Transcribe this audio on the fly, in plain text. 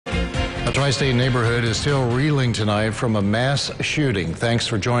A tri-state neighborhood is still reeling tonight from a mass shooting. Thanks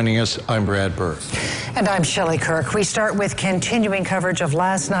for joining us. I'm Brad Burr. And I'm Shelley Kirk. We start with continuing coverage of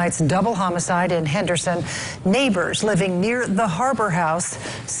last night's double homicide in Henderson. Neighbors living near the Harbor House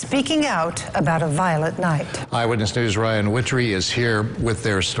speaking out about a violent night. Eyewitness News' Ryan Witry is here with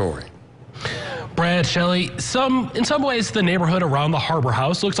their story. Brad, Shelley, in some ways the neighborhood around the Harbor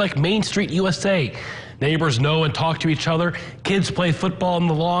House looks like Main Street, USA. Neighbors know and talk to each other. Kids play football on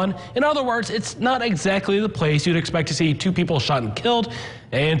the lawn. In other words, it's not exactly the place you'd expect to see two people shot and killed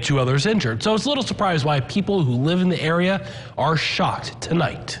and two others injured. So it's a little surprised why people who live in the area are shocked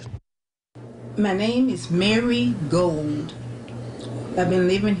tonight. My name is Mary Gold. I've been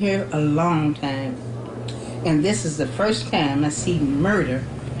living here a long time. And this is the first time I see murder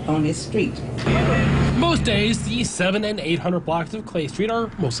on this street. Most days, the 700 and 800 blocks of Clay Street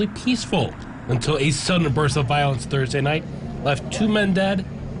are mostly peaceful until a sudden burst of violence Thursday night left 2 men dead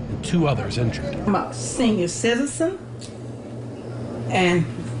and 2 others injured. I'm a senior citizen and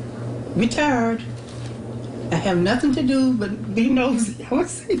retired. I have nothing to do but be nosy. I would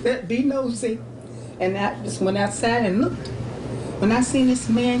say that, be nosy. And I just went outside and looked. When I seen this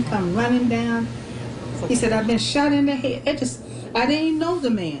man come running down, he said, "I've been shot in the head." I didn't even know the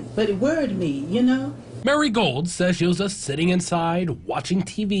man, but it worried me, you know. Mary Gold says she was just sitting inside watching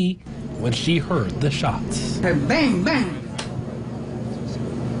TV when she heard the shots. Bang, bang.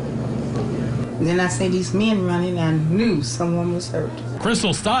 Then I see these men running, and I knew someone was hurt.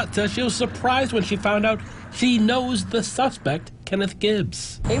 Crystal Stott says she was surprised when she found out she knows the suspect, Kenneth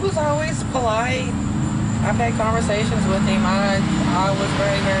Gibbs. He was always polite. I've had conversations with him. I was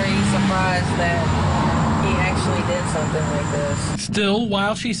very, very surprised that he actually did something like this. Still,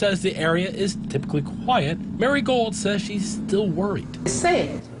 while she says the area is typically quiet, Mary Gold says she's still worried. It's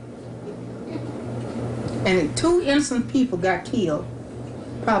sad. And 2 innocent people got killed,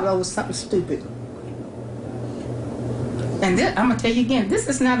 probably over something stupid. And I'm going to tell you again, this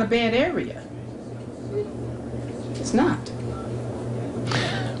is not a bad area. It's not.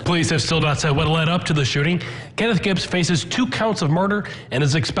 Police have still not said what led up to the shooting. Kenneth Gibbs faces 2 counts of murder and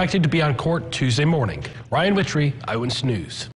is expected to be on court Tuesday morning. Ryan Witry, Eyewitness News.